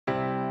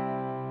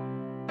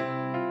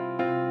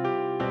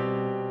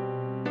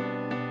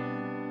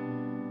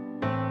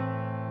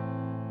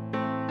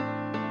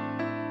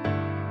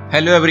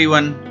Hello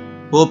everyone,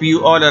 hope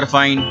you all are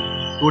fine.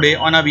 Today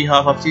on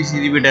behalf of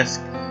CCTV Desk,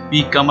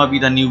 we come up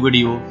with a new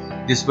video.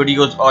 This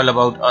video is all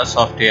about a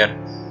software.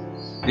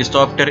 This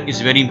software is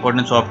very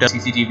important software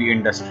in CCTV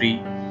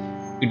industry.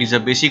 It is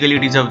a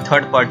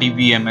third-party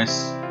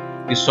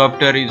VMS. This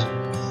software is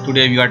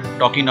today we are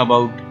talking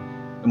about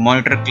the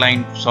monitor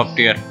client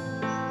software.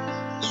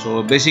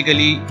 So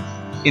basically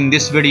in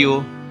this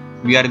video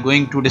we are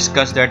going to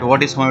discuss that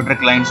what is monitor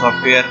client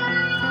software,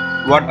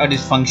 what are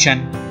its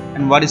function,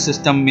 and what is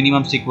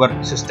minimum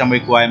secure system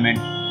requirement,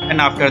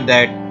 and after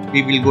that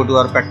we will go to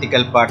our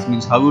practical parts,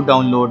 means how you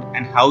download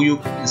and how you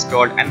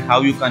install and how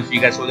you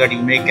configure so that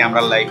you make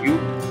camera like you.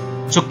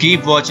 So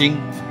keep watching,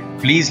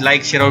 please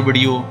like, share our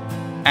video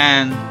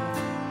and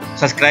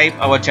subscribe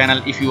our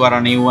channel if you are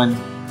a new one.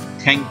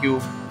 Thank you.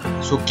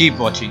 So keep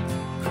watching.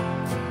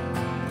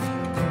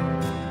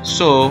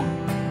 So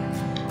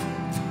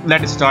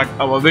let's start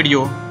our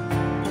video.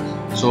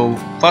 So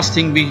first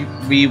thing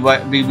we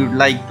would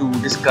like to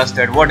discuss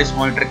that what is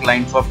monitor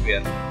client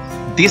software.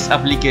 This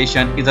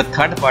application is a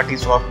third-party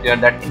software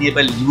that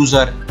enables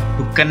user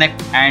to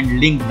connect and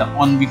link the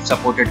on-web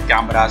supported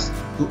cameras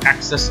to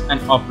access and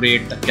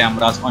operate the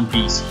cameras on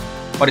PC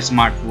or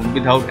smartphone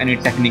without any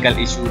technical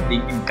issues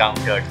being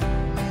encountered.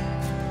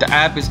 The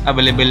app is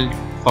available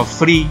for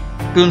free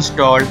to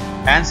install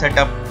and set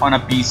up on a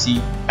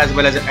PC as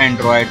well as an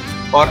Android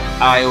or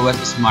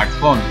iOS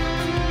smartphone.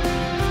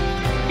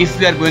 If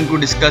we are going to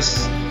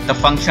discuss the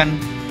function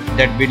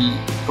that will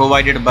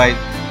provided by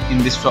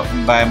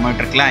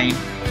monitor client,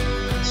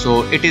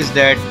 so it is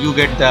that you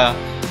get the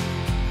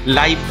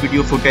live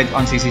video footage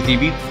on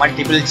CCTV,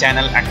 multiple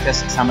channel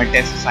access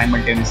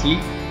simultaneously,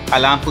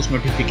 alarm push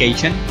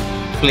notification,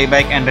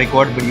 playback and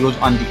record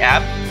videos on the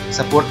app,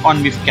 support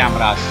on-web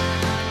cameras.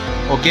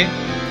 Okay.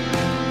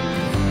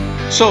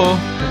 So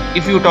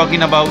if you are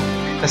talking about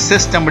the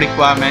system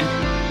requirement,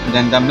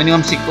 then the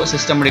minimum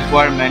system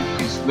requirement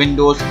is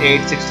Windows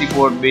 8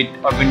 64-bit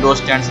or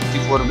Windows 10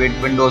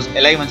 64-bit, Windows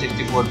 11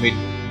 64-bit.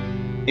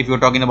 If you are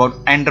talking about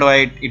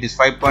Android, it is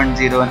 5.0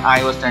 and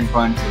iOS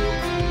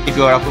 10.0. If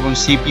you are talking about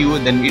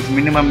CPU, then its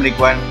minimum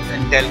requirement is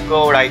Intel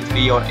Core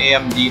i3 or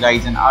AMD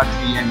Ryzen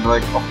R3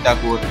 Android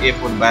octa-core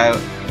A4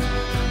 BIOS.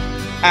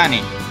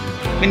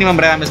 And minimum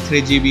RAM is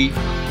 3 GB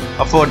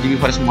or 4 GB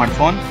for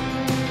smartphone.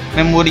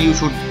 Memory you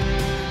should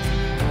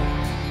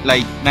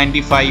like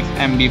 95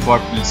 MB for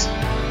PC.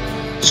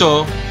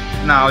 So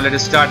now let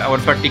us start our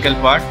practical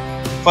part.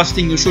 First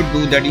thing you should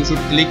do that you should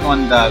click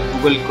on the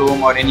Google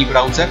Chrome or any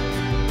browser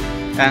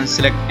and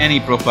select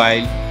any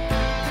profile,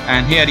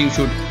 and here you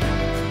should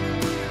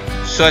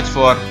search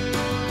for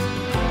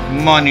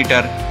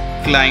monitor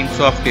client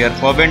software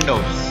for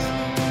Windows.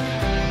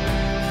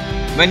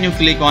 When you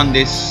click on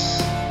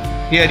this,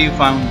 here you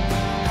found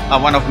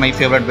one of my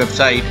favorite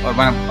website or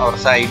one of our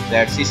site,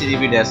 that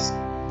CCTV Desk.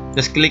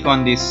 Just click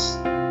on this.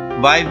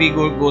 Why we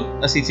go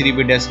a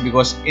CCTV Desk?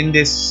 Because in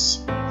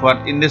this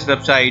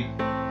website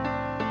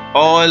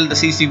all the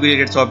CCTV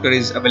related software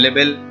is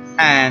available,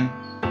 and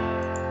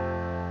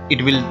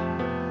it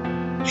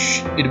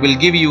will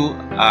give you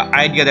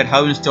idea that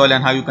how you install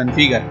and how you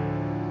configure.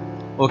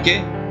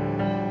 Okay,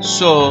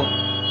 so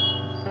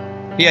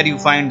here you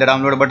find the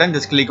download button.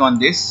 Just click on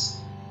this.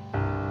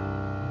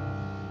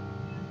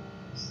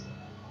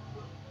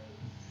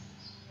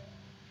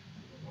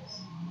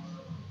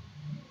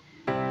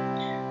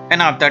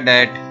 And after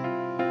that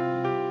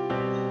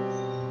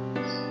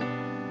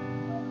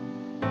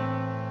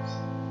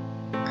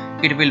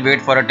it will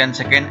wait for a 10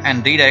 seconds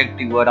and redirect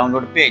to your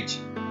download page.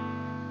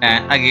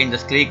 And again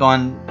just click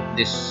on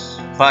this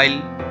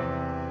file.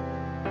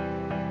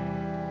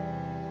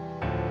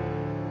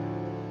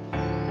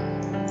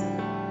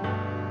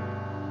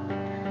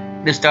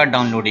 They start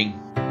downloading.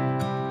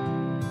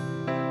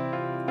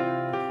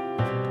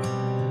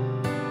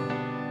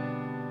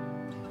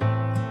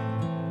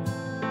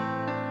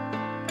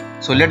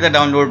 So let the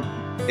download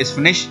is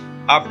finished.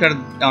 After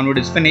download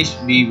is finished,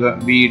 we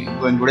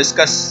going to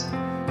discuss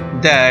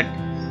that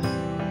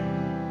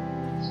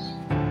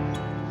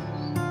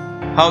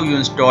how you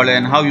install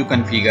and how you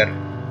configure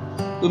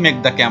to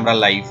make the camera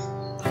live.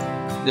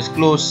 Just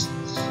close.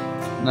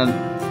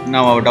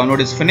 Now our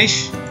download is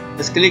finished.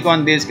 Just click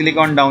on this, click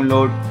on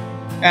download,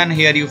 and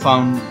here you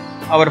found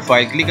our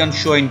file. Click on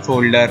show in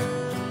folder,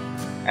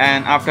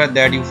 and after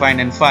that you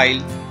find a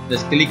file.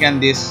 Just click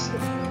on this,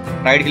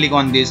 right click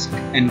on this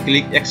and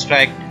click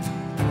extract.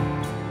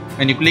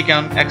 When you click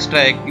on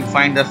extract, you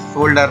find the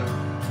folder.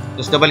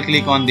 Just double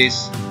click on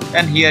this,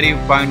 and here you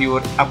find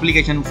your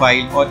application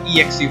file or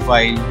exe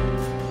file.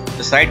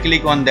 Just right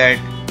click on that,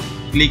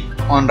 click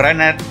on run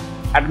as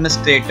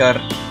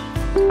administrator.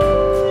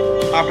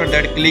 After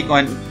that click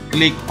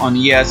on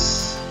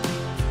yes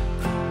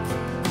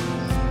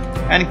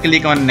and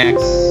click on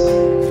next.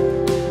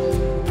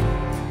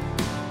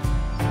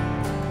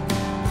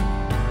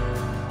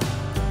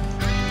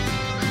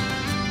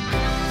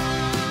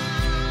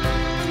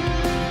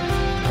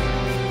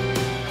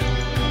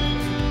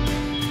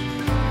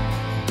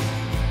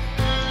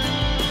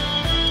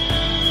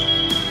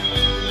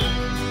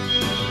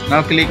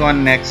 Now click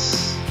on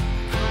next.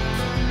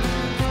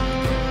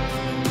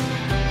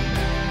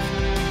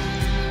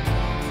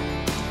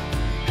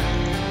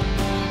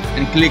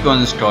 and click on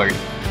install.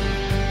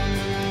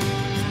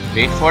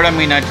 Wait for a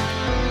minute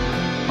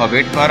or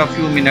wait for a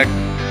few minutes.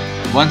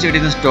 Once it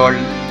is installed,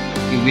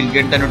 you will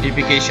get the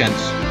notifications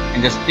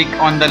and just click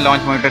on the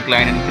launch monitor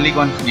client and click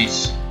on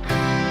finish.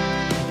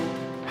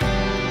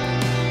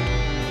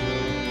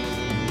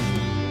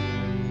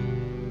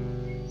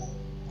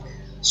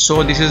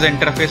 So this is the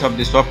interface of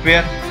the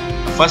software.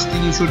 First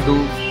thing you should do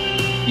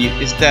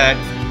is that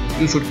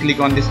you should click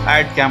on this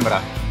add camera.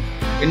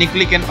 When you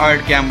click on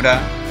add camera,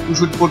 you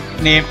should put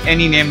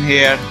any name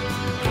here,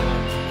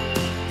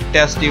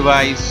 test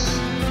device,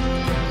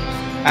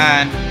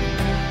 and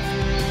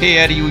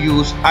here you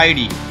use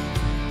ID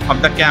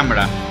of the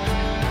camera.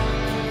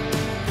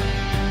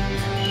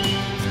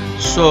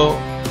 So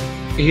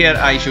here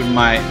I should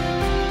my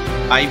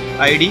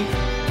ID.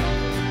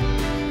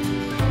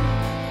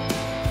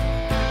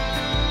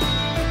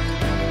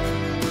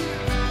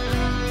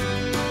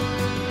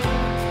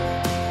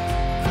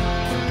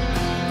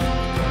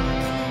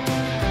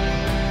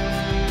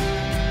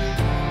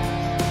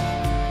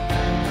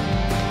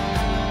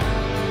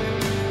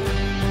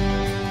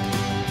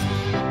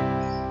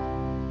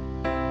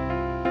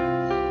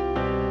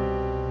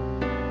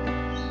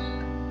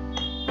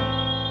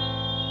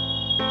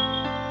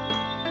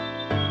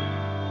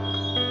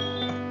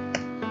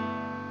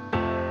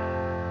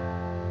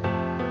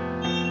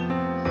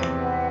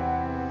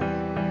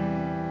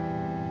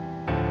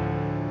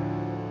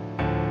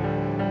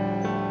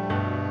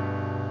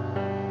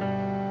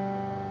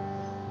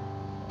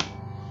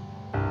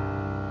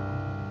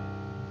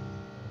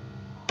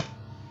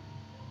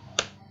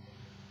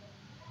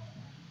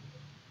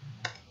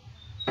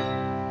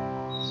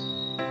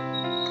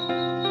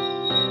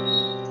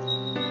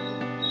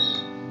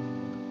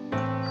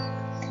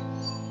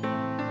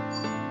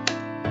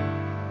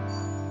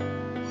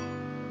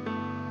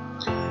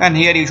 And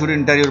here you should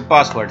enter your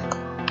password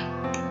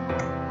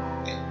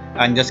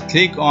and just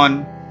click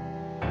on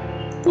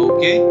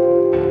OK,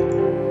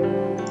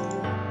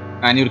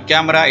 and your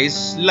camera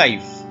is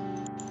live.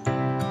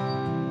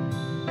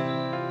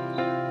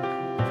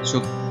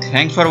 So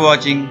thanks for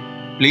watching.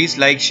 Please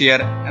like,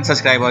 share and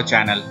subscribe our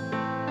channel.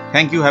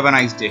 Thank you. Have a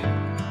nice day.